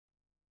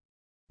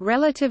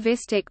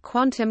Relativistic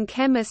quantum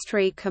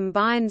chemistry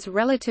combines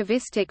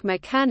relativistic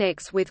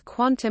mechanics with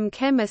quantum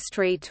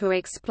chemistry to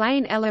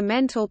explain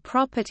elemental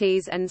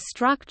properties and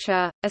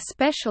structure,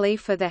 especially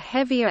for the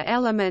heavier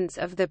elements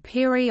of the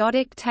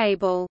periodic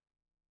table.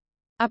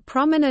 A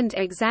prominent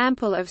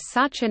example of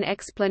such an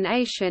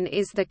explanation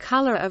is the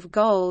color of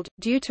gold.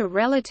 Due to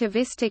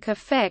relativistic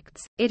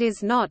effects, it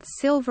is not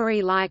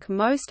silvery like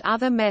most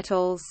other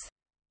metals.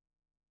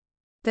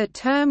 The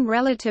term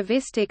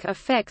relativistic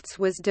effects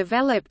was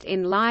developed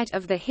in light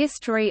of the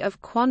history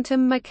of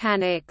quantum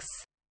mechanics.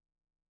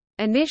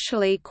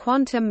 Initially,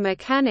 quantum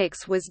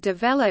mechanics was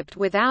developed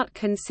without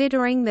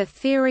considering the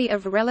theory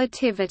of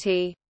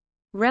relativity.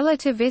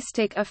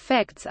 Relativistic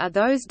effects are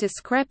those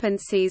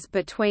discrepancies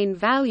between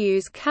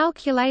values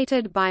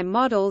calculated by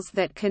models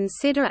that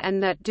consider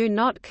and that do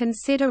not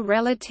consider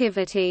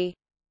relativity.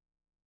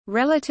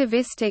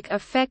 Relativistic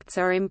effects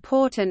are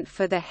important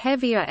for the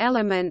heavier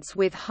elements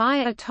with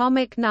high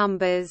atomic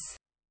numbers.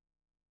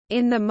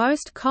 In the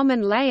most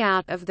common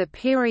layout of the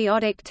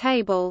periodic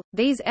table,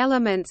 these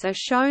elements are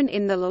shown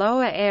in the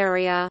lower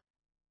area.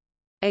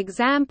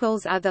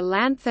 Examples are the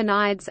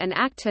lanthanides and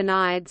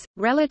actinides.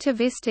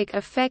 Relativistic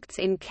effects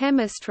in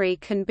chemistry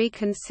can be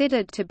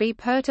considered to be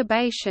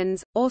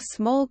perturbations, or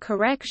small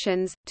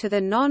corrections, to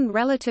the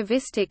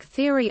non-relativistic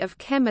theory of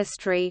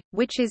chemistry,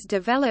 which is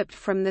developed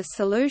from the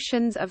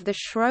solutions of the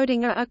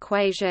Schrödinger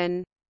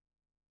equation.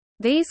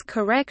 These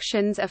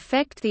corrections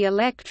affect the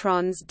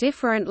electrons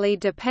differently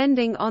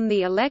depending on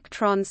the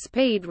electron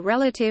speed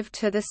relative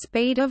to the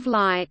speed of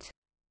light.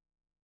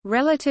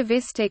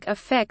 Relativistic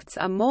effects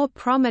are more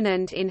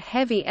prominent in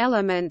heavy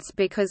elements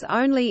because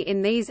only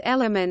in these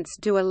elements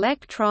do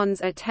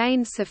electrons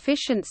attain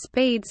sufficient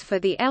speeds for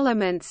the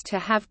elements to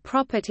have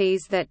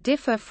properties that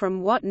differ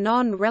from what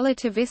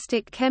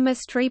non-relativistic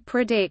chemistry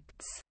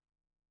predicts.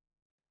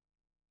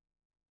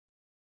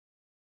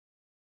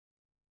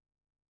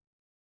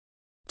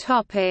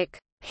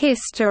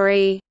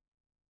 History.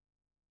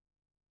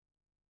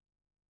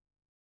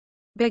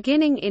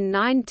 Beginning in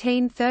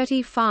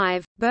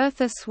 1935,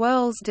 Bertha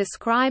Swirls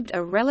described a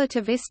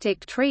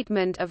relativistic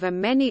treatment of a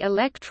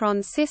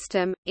many-electron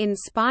system, in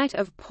spite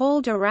of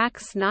Paul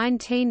Dirac's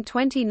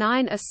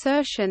 1929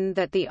 assertion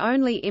that the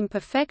only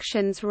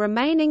imperfections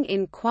remaining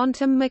in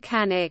quantum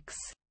mechanics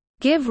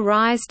give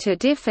rise to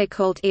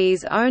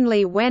difficulties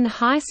only when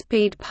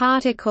high-speed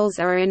particles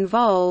are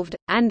involved,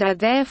 and are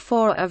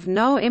therefore of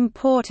no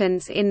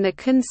importance in the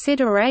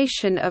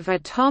consideration of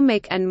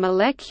atomic and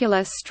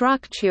molecular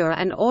structure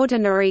and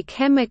ordinary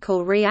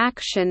chemical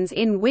reactions,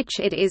 in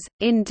which it is,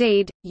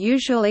 indeed,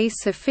 usually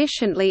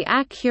sufficiently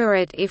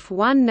accurate if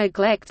one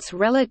neglects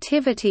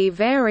relativity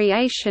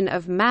variation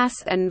of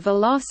mass and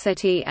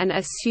velocity and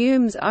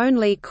assumes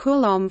only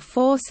Coulomb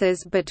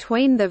forces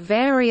between the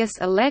various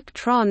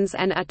electrons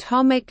and atomic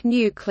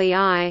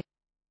nuclei.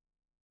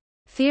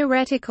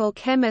 Theoretical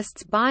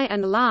chemists by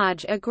and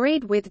large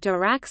agreed with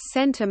Dirac's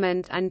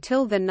sentiment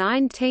until the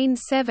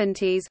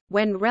 1970s,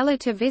 when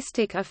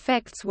relativistic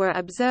effects were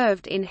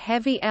observed in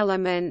heavy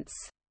elements.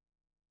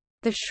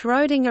 The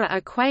Schrödinger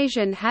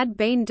equation had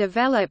been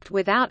developed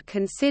without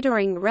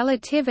considering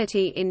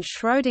relativity in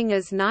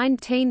Schrödinger's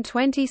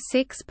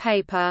 1926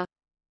 paper.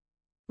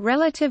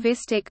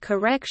 Relativistic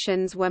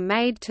corrections were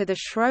made to the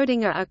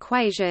Schrödinger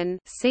equation,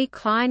 see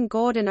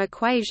Klein-Gordon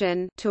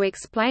equation, to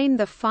explain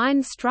the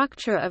fine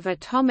structure of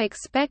atomic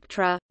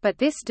spectra, but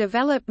this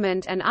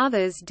development and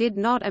others did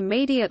not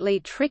immediately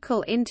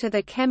trickle into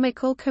the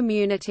chemical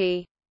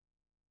community.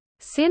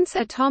 Since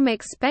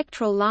atomic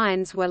spectral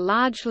lines were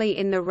largely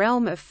in the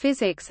realm of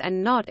physics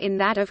and not in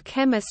that of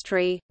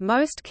chemistry,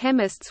 most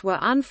chemists were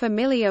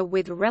unfamiliar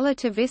with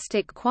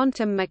relativistic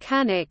quantum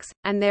mechanics,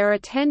 and their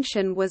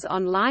attention was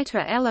on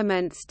lighter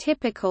elements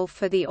typical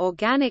for the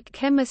organic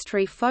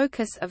chemistry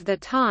focus of the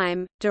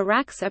time.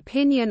 Dirac's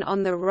opinion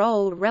on the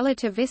role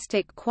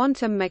relativistic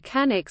quantum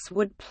mechanics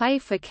would play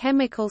for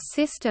chemical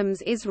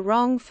systems is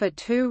wrong for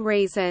two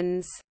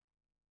reasons.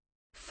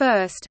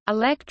 First,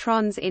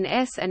 electrons in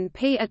s and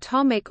p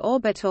atomic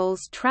orbitals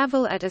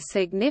travel at a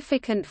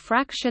significant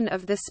fraction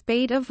of the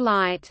speed of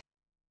light.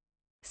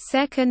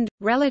 Second,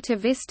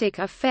 relativistic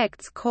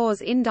effects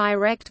cause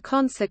indirect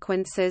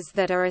consequences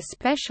that are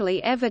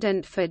especially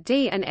evident for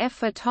d and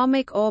f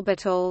atomic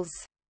orbitals.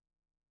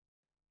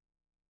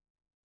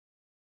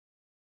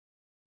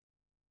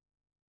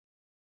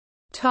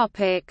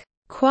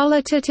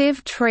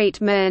 Qualitative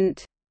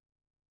treatment.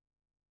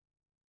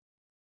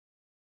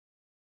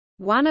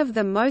 One of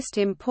the most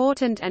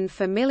important and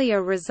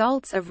familiar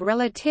results of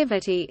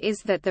relativity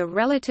is that the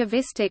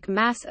relativistic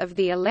mass of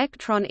the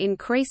electron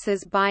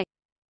increases by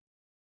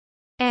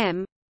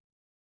m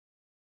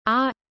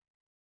r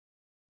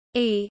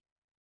e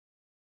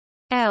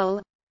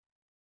l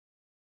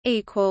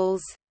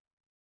equals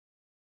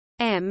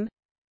m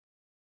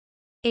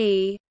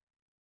e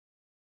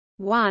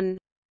 1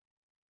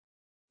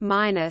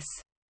 minus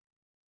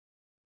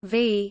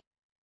v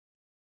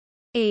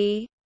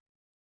e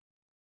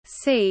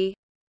C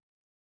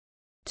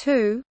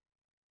 2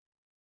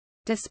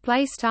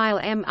 display style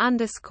m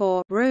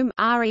underscore room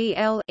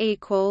rel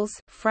equals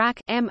frac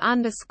m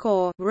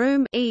underscore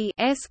room e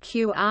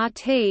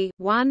sqrt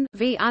 1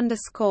 v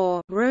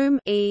underscore room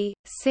e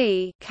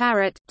c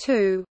caret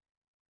 2,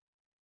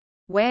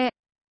 where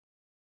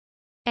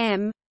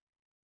m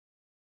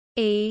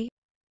e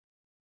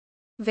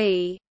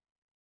v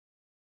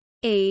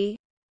e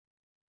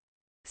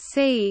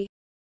c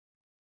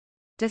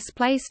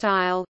display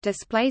style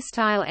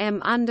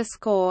m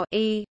underscore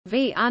e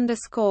v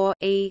underscore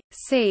e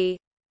c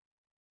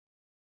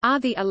are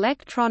the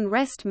electron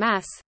rest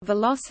mass,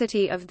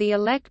 velocity of the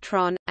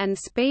electron, and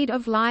speed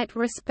of light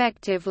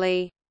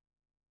respectively.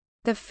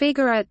 The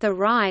figure at the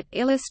right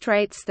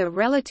illustrates the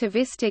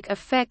relativistic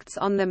effects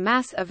on the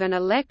mass of an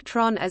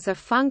electron as a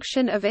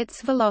function of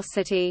its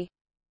velocity.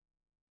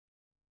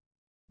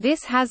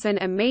 This has an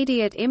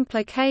immediate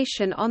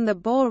implication on the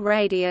Bohr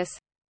radius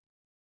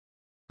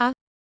a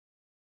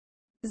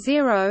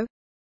 0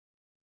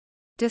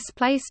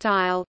 display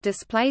style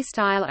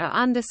a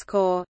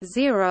underscore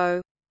 0,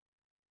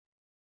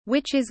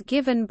 which is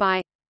given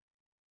by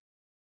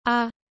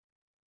a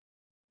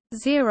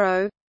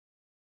 0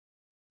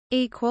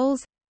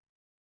 equals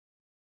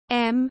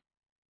m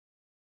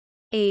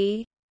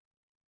e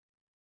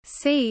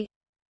c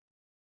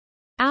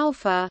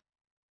alpha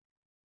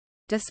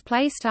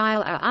display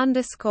style a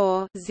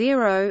underscore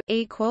 0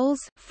 equals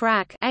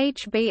frac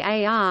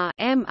hbar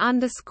m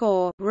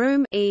underscore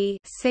room e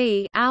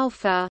c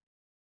alpha,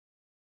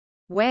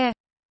 where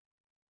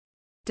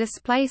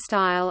display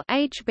style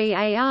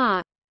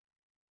hbar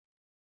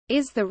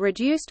is the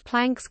reduced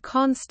Planck's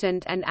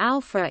constant and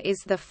alpha is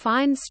the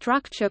fine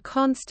structure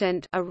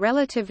constant, a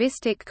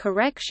relativistic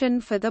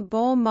correction for the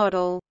Bohr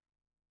model.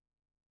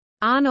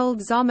 Arnold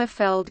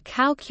Sommerfeld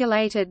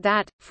calculated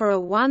that, for a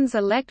 1s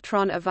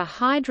electron of a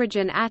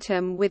hydrogen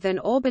atom with an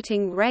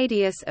orbiting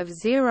radius of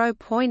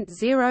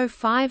 0.0529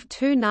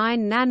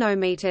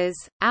 nanometers,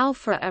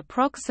 alpha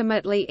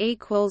approximately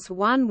equals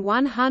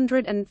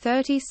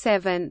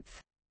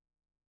 1/137th.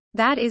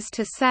 That is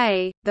to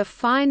say, the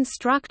fine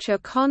structure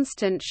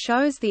constant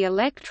shows the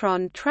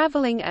electron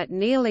traveling at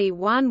nearly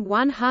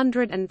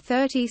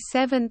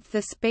 1/137th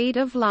the speed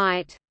of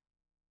light.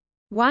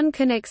 One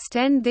can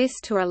extend this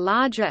to a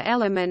larger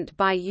element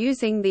by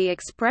using the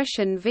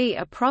expression V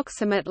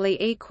approximately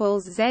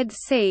equals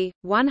Zc,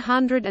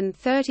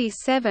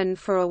 137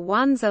 for a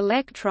 1s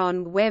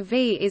electron where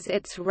V is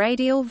its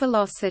radial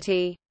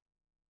velocity.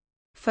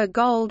 For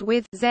gold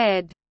with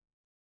Z.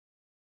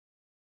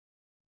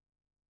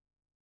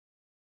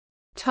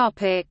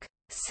 Topic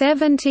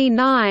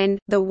 79,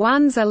 the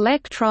 1s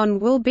electron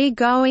will be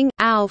going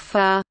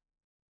alpha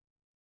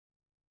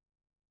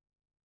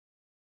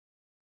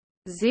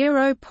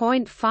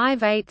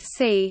 0.58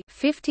 c,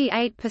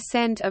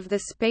 58% of the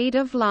speed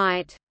of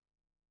light.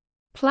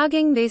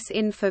 Plugging this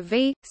in for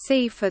V,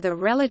 C for the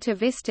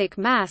relativistic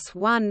mass,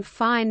 one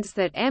finds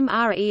that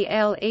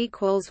MREL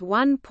equals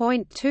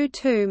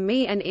 1.22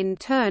 me, and in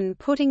turn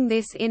putting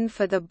this in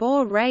for the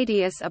Bohr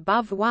radius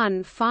above,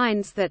 one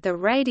finds that the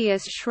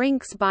radius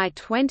shrinks by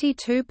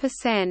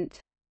 22%.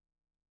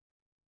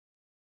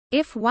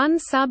 If one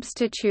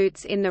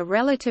substitutes in the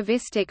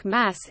relativistic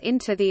mass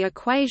into the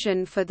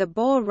equation for the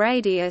Bohr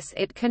radius,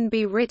 it can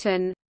be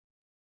written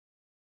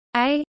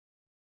A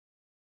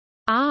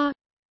R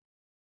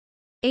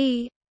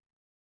E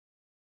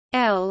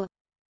L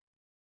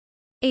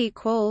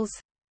equals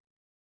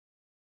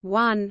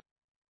 1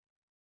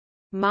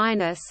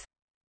 minus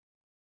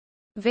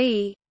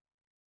V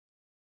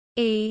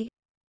E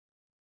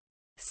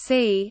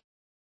C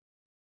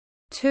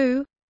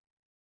 2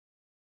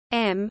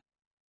 M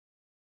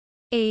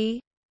E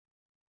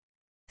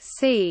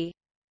C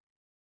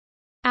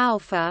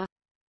alpha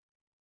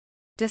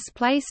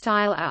display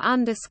style a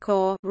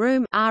underscore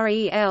room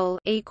rel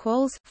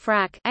equals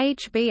frac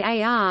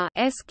hbar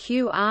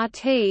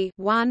sqrt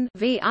 1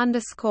 v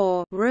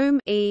underscore room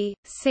e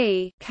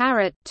c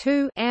caret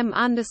 2 m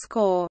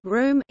underscore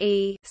room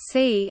e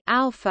c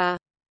alpha.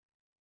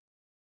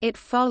 It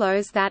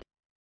follows that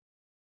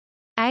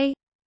a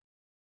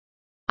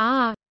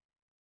r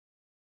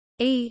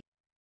e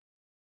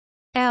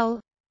l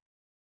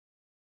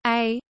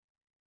a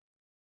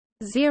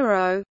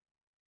 0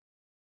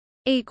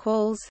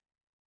 equals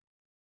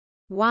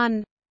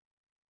 1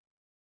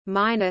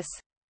 minus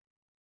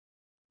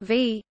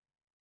V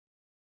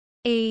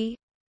E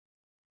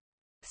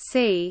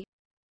C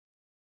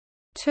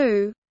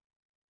 2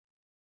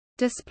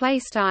 display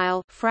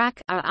style frac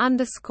a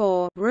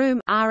underscore room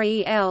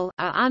rel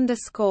a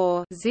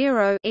underscore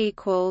 0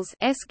 equals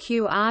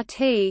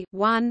sqrt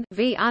 1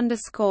 V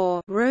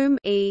underscore room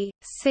e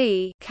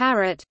c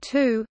caret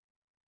 2.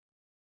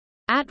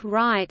 At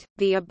right,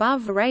 the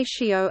above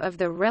ratio of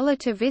the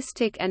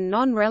relativistic and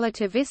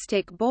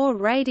non-relativistic Bohr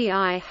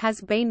radii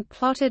has been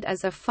plotted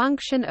as a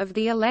function of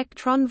the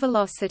electron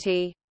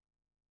velocity.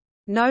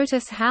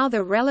 Notice how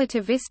the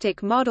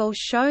relativistic model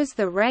shows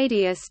the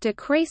radius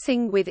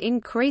decreasing with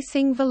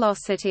increasing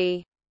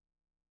velocity.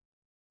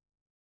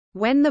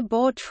 When the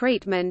Bohr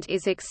treatment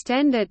is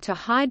extended to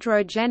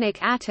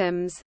hydrogenic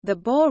atoms, the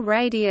Bohr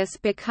radius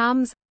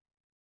becomes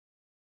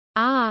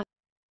r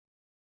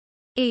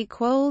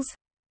equals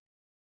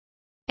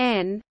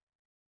n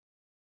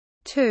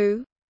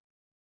 2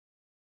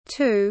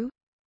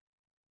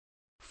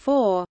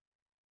 4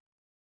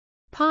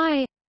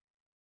 pi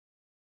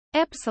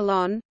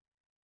epsilon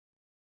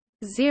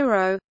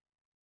 0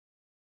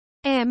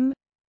 m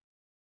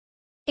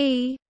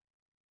e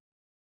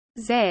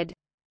z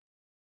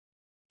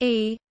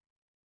e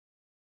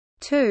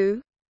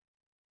 2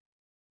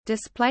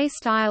 display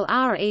style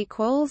r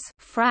equals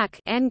frac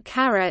n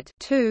caret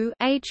 2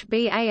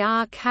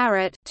 hbar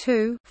caret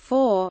 2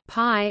 4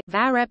 pi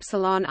var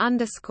epsilon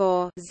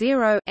underscore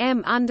 0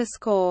 m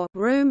underscore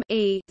room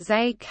e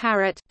z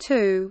caret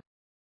 2,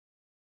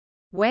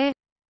 where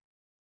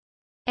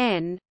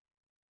n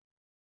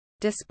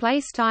display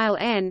style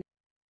n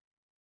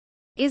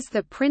is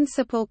the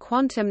principal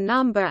quantum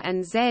number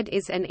and z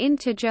is an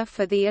integer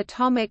for the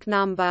atomic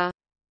number.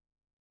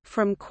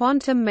 From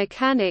quantum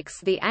mechanics,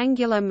 the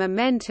angular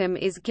momentum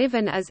is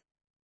given as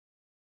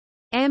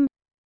m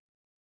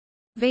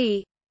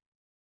v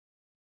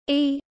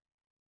e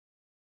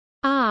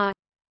r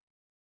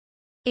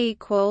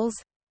equals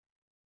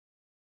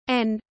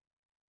n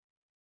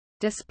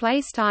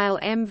display style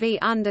mv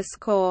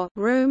underscore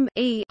room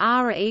e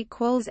r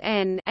equals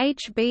n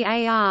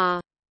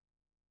hbar.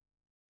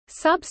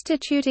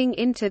 Substituting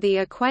into the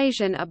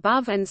equation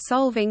above and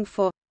solving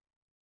for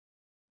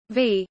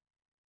v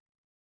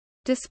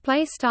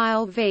display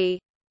style v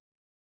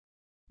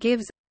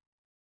gives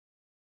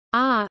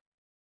r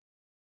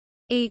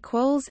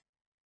equals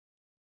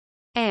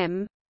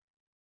m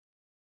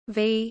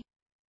v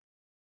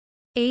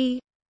e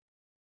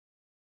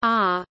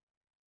r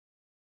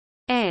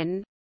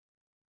n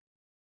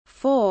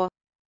 4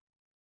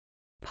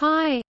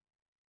 pi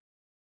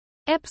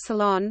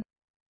epsilon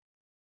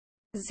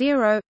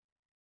 0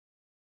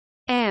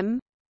 m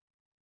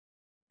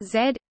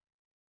z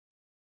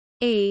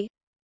e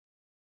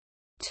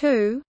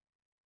 2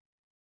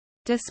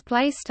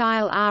 display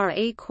style r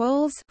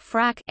equals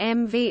frac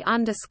mv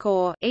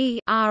underscore e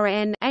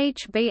rn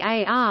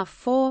hbar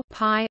 4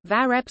 pi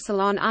var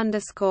epsilon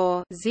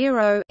underscore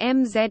 0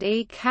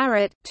 mze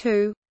caret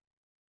 2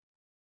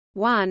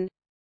 1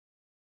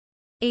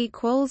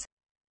 equals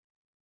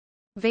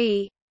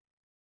v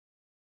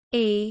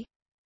e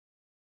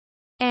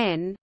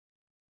n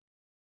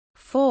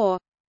 4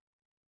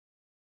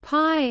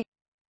 pi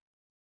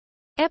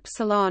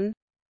epsilon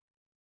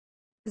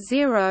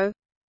 0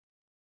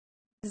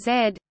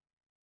 z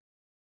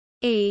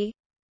e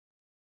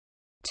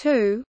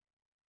 2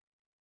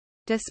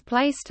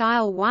 display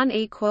style 1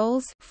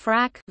 equals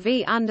frac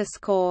v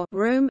underscore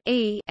room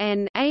e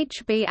n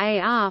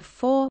hbar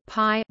 4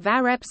 pi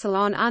var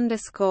epsilon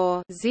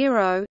underscore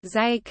 0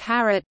 z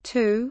caret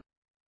 2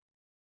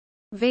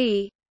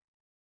 v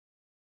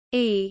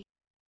e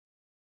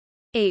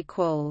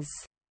equals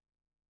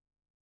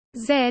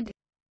z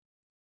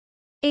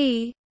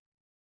e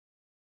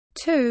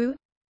 2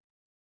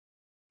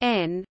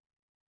 n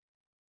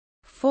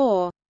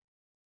 4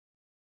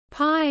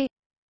 pi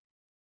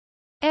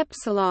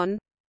epsilon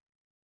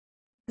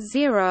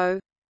 0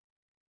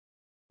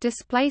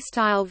 display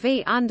style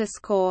v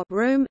underscore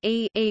room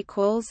e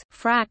equals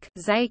frac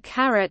z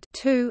caret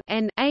 2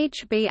 n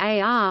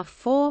hbar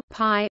 4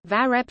 pi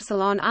var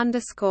epsilon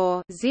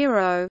underscore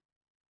 0.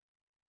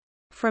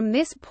 From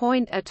this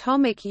point,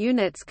 atomic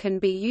units can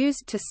be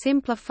used to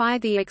simplify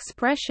the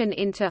expression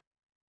into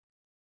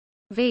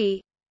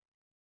v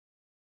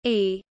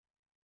e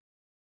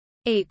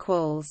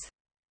equals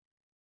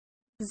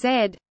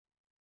z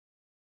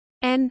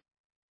n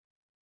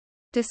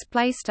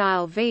display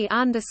style v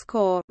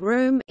underscore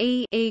room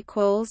e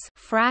equals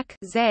frac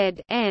z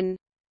n.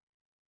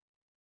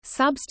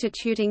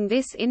 Substituting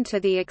this into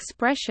the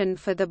expression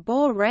for the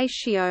Bohr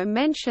ratio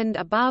mentioned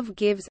above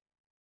gives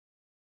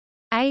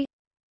a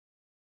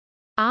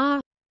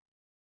r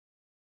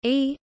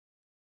e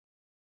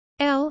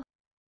l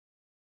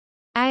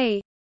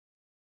a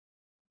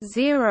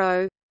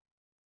 0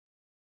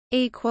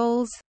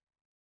 equals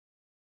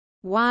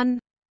 1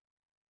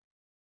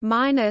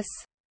 minus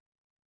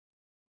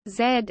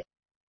z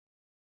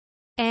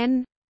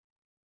n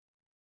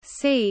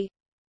c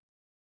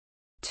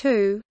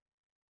 2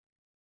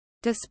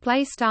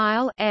 display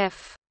style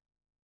f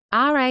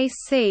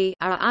RAC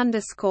R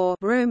underscore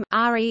room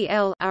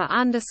REL R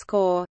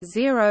underscore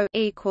 0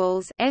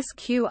 equals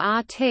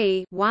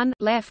SQRT 1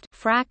 left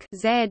frac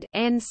Z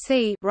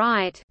NC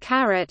right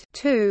caret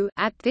 2.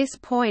 At this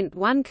point,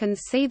 one can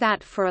see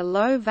that for a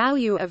low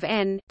value of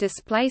n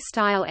display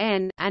style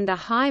n and a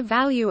high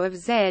value of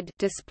z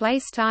display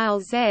style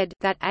z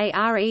that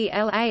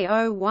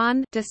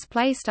ARELA01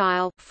 display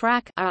style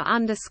frac R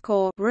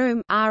underscore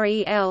room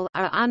REL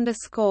R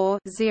underscore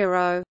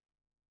 0.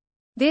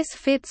 This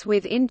fits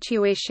with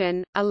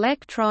intuition.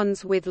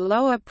 Electrons with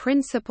lower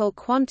principal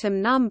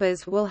quantum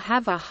numbers will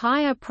have a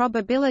higher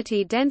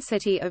probability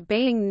density of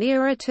being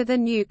nearer to the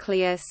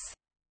nucleus.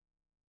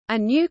 A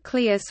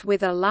nucleus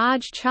with a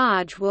large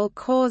charge will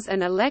cause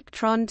an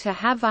electron to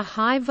have a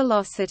high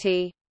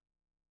velocity.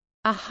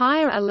 A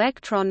higher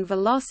electron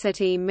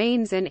velocity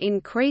means an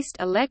increased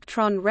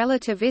electron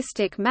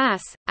relativistic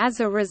mass. As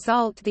a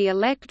result, the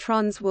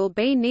electrons will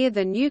be near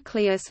the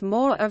nucleus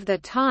more of the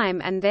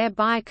time and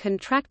thereby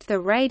contract the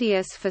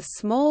radius for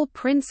small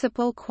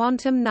principal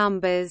quantum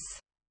numbers.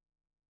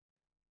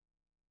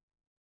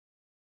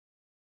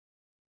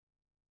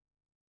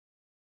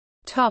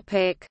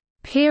 Topic: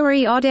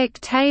 Periodic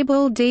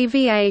table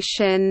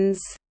deviations.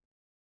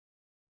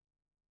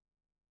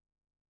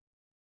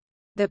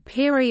 The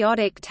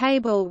periodic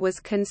table was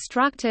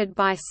constructed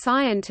by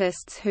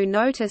scientists who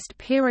noticed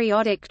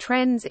periodic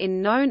trends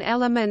in known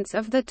elements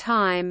of the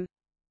time.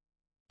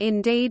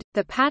 Indeed,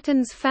 the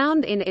patterns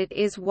found in it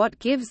is what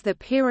gives the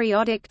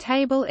periodic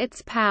table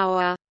its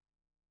power.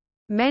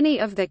 Many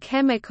of the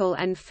chemical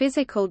and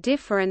physical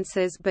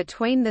differences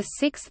between the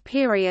sixth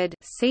period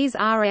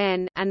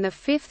and the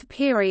fifth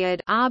period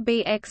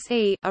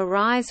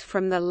arise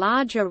from the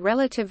larger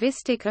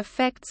relativistic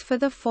effects for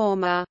the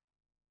former.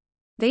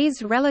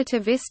 These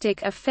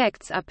relativistic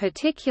effects are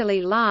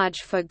particularly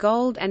large for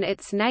gold and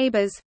its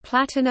neighbors,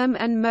 platinum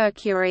and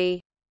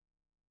mercury.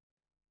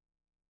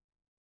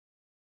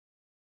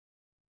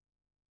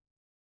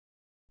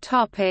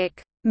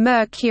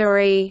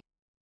 Mercury.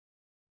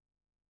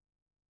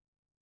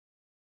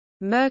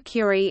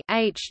 Mercury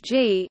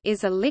Hg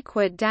is a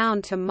liquid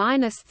down to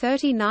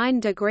 -39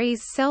 degrees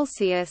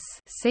Celsius.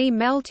 See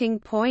melting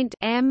point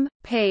M,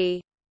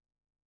 P.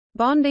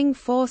 Bonding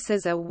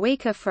forces are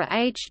weaker for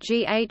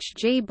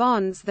Hg-Hg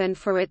bonds than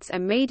for its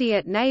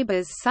immediate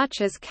neighbors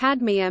such as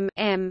cadmium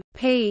M,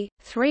 P,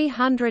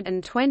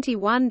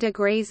 321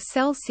 degrees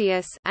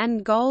Celsius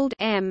and gold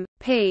M,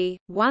 P,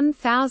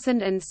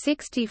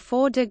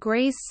 1064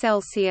 degrees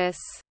Celsius.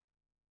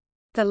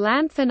 The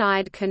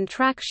lanthanide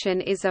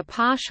contraction is a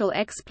partial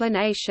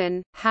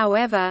explanation,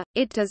 however,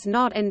 it does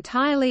not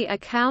entirely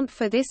account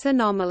for this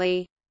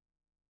anomaly.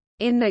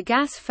 In the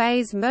gas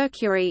phase,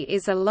 mercury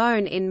is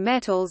alone in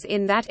metals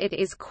in that it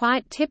is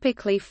quite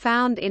typically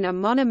found in a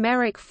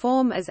monomeric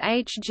form as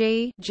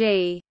Hg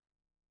G.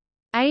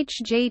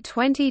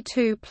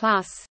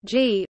 Hg22+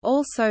 G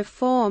also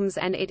forms,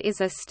 and it is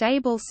a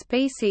stable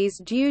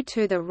species due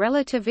to the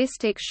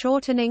relativistic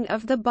shortening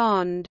of the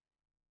bond.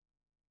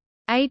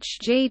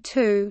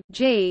 Hg2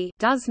 G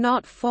does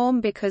not form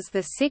because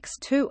the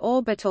 6-2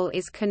 orbital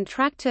is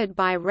contracted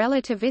by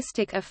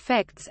relativistic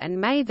effects and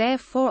may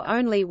therefore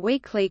only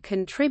weakly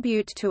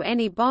contribute to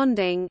any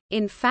bonding.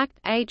 In fact,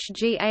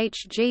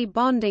 Hg-Hg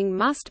bonding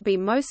must be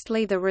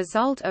mostly the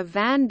result of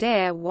van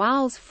der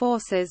Waals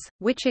forces,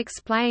 which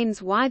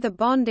explains why the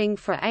bonding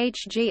for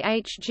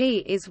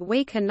Hg-Hg is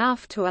weak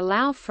enough to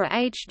allow for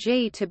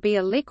Hg to be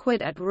a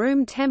liquid at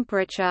room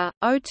temperature.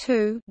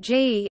 O2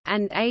 G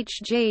and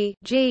Hg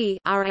G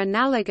are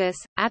analogous,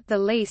 at the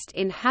least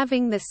in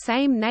having the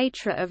same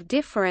nature of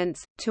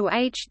difference, to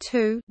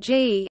H2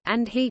 G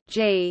and He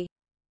G.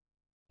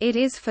 It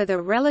is for the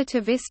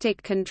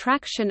relativistic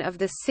contraction of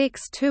the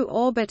 6-2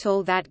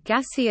 orbital that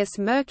gaseous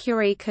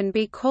mercury can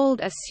be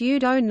called a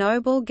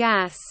pseudo-noble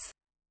gas.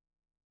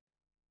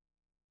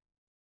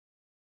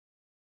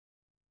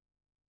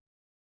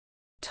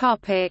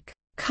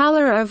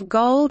 Color of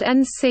gold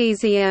and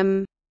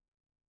caesium.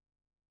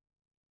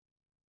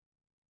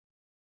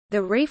 The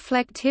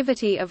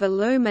reflectivity of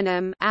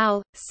aluminum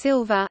Al,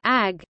 silver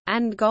Ag,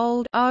 and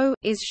gold O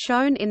is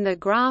shown in the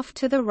graph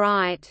to the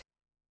right.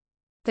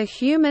 The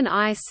human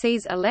eye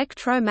sees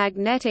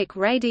electromagnetic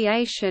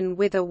radiation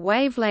with a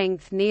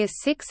wavelength near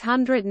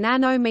 600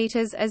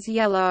 nanometers as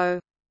yellow.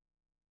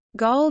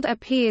 Gold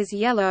appears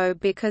yellow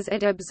because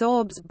it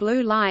absorbs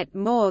blue light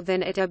more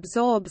than it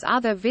absorbs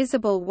other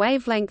visible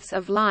wavelengths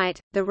of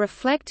light. The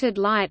reflected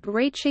light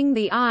reaching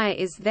the eye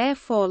is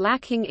therefore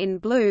lacking in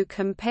blue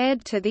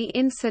compared to the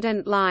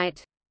incident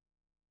light.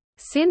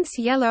 Since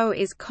yellow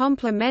is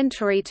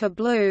complementary to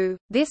blue,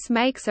 this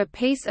makes a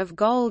piece of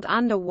gold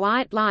under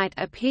white light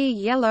appear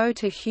yellow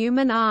to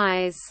human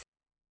eyes.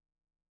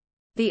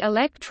 The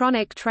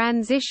electronic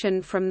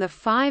transition from the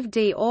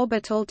 5d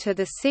orbital to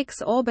the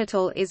 6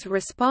 orbital is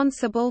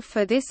responsible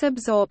for this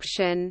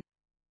absorption.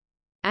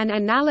 An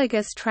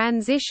analogous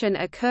transition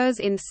occurs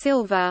in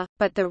silver,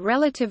 but the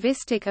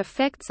relativistic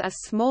effects are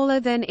smaller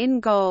than in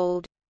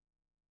gold.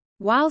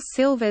 While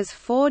silver's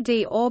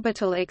 4d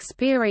orbital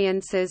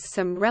experiences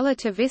some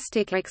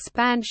relativistic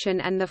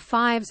expansion and the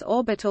 5s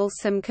orbital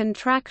some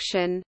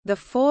contraction, the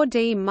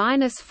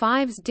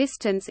 4d-5's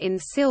distance in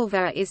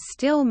silver is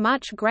still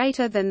much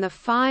greater than the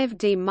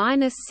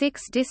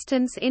 5d-6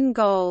 distance in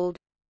gold.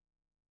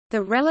 The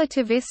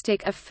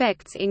relativistic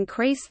effects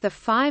increase the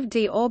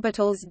 5d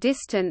orbital's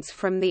distance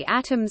from the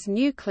atom's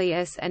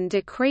nucleus and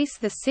decrease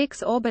the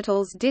 6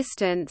 orbital's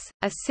distance.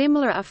 A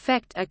similar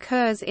effect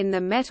occurs in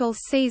the metal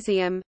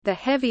caesium, the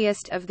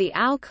heaviest of the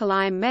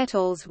alkali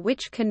metals,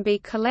 which can be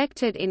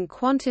collected in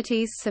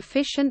quantities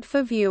sufficient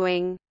for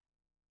viewing.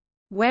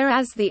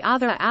 Whereas the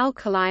other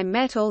alkali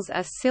metals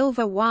are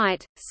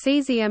silver-white,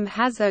 caesium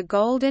has a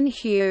golden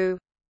hue.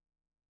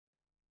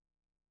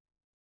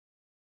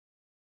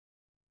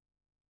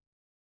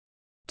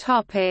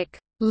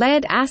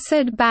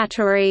 Lead-acid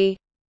battery.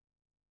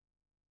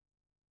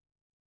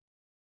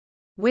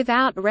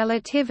 Without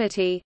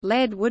relativity,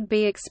 lead would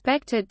be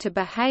expected to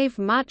behave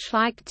much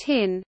like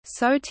tin,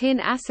 so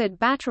tin-acid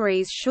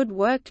batteries should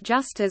work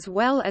just as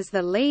well as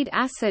the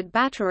lead-acid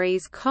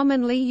batteries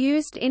commonly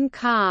used in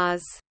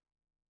cars.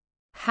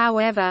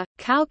 However,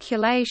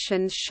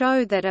 calculations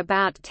show that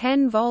about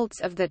 10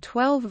 volts of the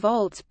 12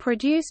 volts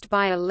produced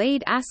by a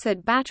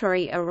lead-acid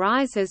battery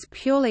arises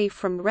purely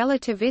from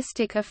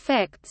relativistic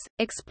effects,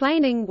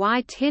 explaining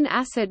why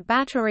tin-acid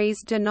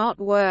batteries do not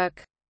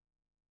work.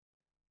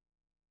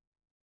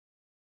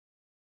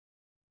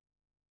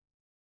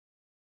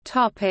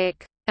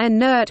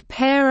 Inert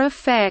pair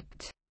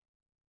effect.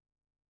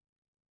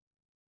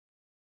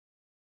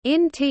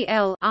 In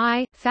Tl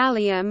I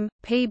thallium,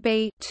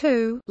 Pb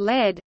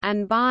lead,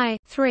 and Bi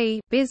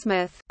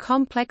bismuth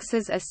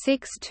complexes a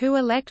 6-2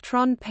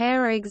 electron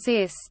pair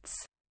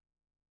exists.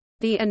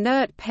 The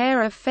inert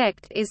pair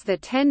effect is the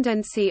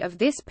tendency of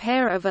this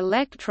pair of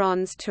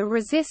electrons to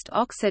resist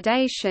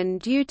oxidation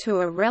due to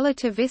a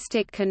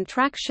relativistic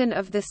contraction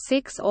of the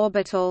 6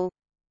 orbital.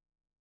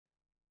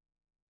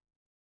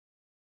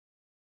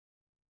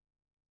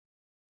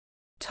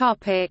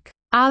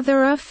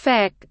 Other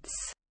effects.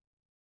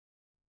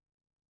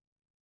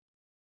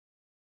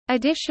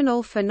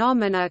 Additional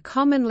phenomena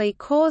commonly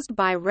caused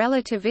by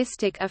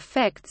relativistic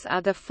effects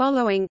are the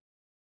following: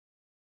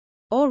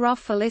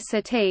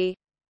 Aurophilicity,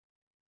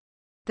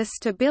 the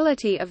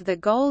stability of the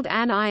gold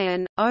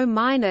anion,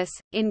 O-,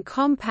 in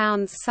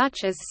compounds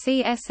such as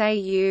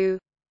CSAU,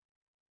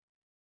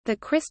 the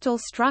crystal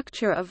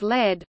structure of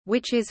lead,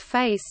 which is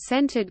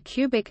face-centered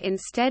cubic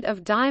instead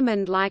of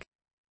diamond-like,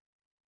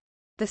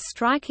 the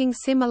striking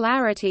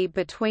similarity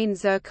between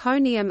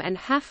zirconium and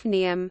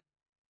hafnium,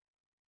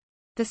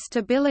 the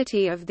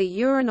stability of the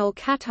uranyl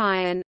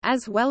cation,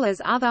 as well as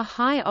other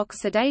high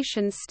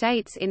oxidation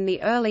states in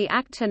the early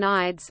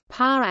actinides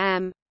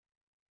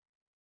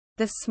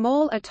the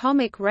small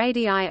atomic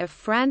radii of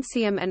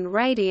francium and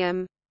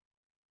radium.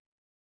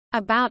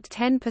 About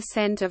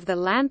 10% of the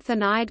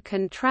lanthanide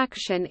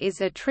contraction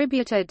is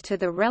attributed to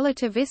the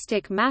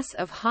relativistic mass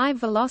of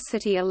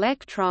high-velocity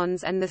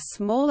electrons and the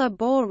smaller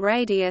Bohr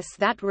radius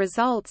that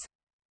results.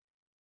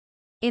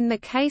 In the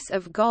case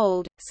of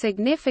gold,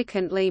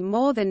 significantly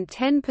more than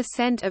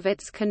 10% of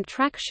its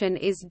contraction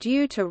is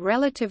due to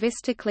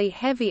relativistically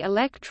heavy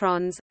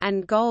electrons,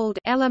 and gold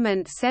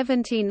element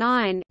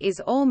 79 is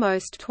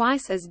almost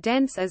twice as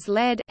dense as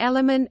lead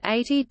element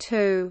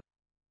 82.